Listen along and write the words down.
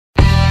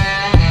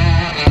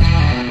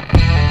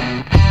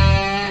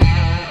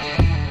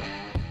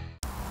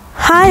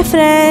Hi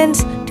friends,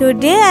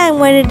 today I am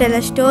going to tell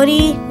a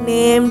story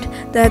named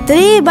The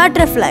Three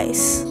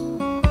Butterflies.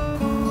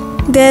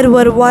 There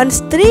were once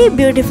three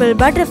beautiful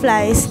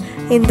butterflies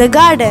in the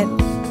garden.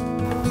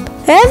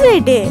 Every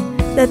day,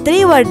 the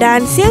three were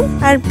dancing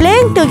and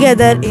playing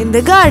together in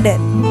the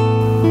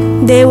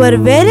garden. They were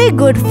very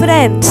good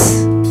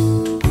friends.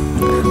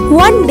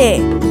 One day,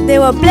 they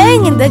were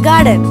playing in the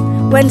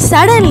garden when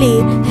suddenly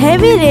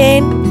heavy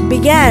rain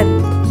began.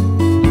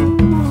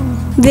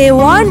 They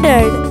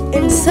wandered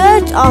in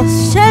search of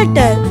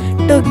shelter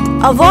to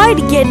avoid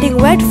getting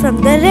wet from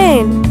the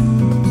rain.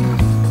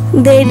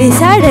 They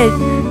decided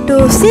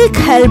to seek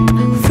help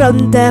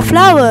from the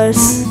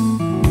flowers.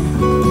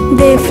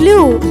 They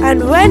flew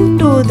and went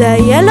to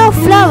the yellow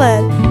flower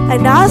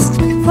and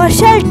asked for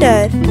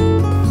shelter.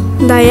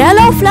 The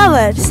yellow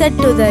flower said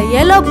to the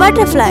yellow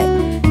butterfly,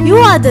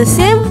 "You are the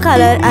same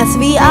color as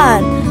we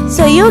are,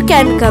 so you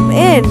can come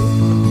in."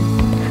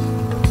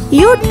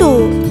 "You too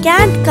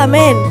can't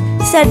come in,"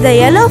 said the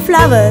yellow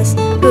flowers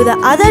to the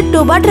other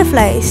two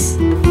butterflies.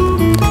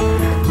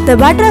 The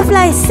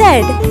butterflies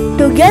said,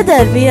 "Together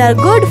we are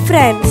good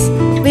friends.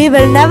 We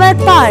will never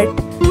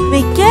part.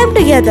 We came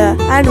together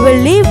and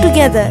will live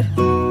together."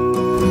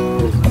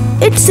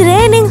 It's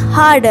raining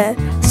harder,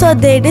 so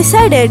they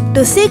decided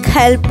to seek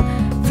help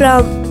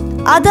from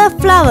other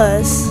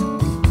flowers.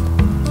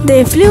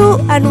 They flew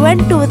and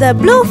went to the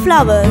blue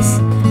flowers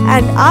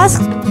and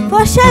asked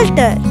for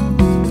shelter.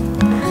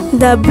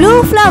 The blue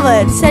flower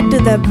said to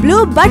the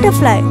blue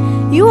butterfly,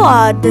 "You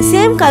are the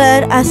same color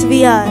as we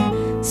are,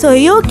 so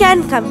you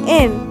can come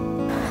in."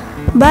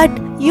 "But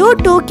you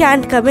too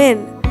can't come in,"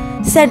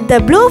 said the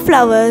blue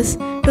flowers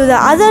to the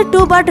other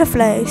two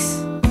butterflies.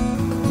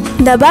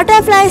 The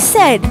butterflies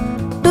said,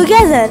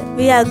 "Together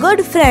we are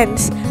good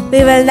friends.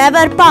 We will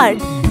never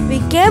part. We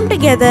came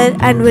together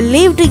and will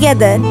live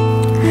together."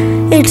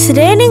 It's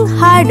raining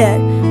harder,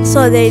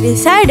 so they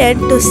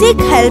decided to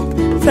seek help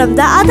from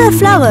the other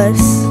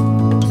flowers.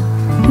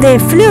 They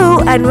flew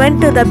and went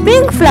to the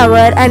pink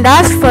flower and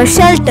asked for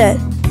shelter.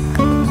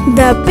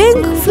 The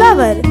pink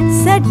flower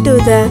said to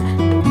the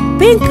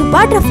pink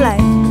butterfly,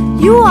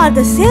 "You are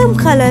the same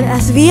color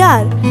as we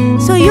are,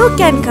 so you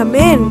can come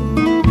in."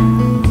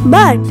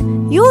 "But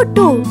you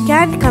too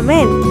can't come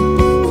in,"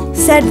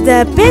 said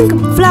the pink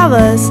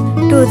flowers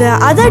to the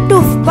other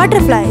two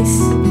butterflies.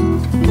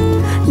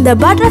 The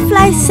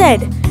butterflies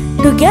said,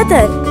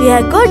 "Together we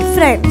are good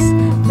friends.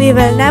 We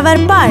will never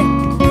part.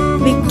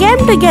 We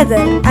came together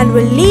and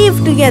will live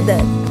together."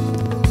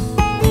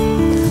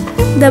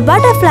 The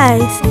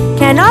butterflies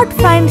cannot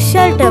find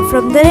shelter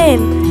from the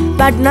rain,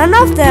 but none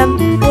of them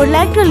would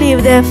like to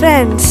leave their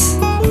friends.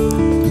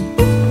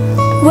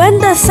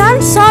 When the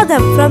sun saw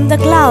them from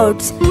the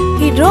clouds,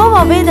 he drove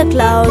away the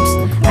clouds,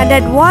 and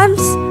at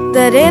once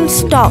the rain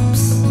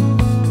stops.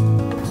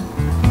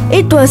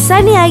 It was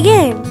sunny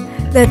again.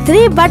 The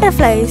three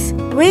butterflies'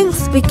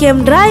 wings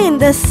became dry in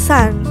the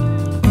sun.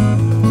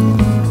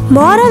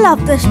 Moral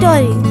of the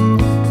story: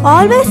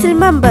 always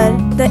remember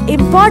the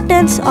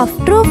importance of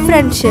true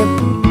friendship.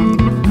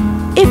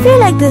 If you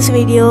like this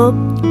video,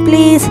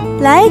 please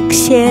like,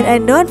 share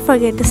and don't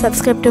forget to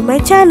subscribe to my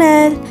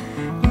channel.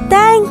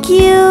 Thank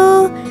you.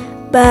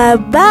 Bye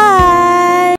bye.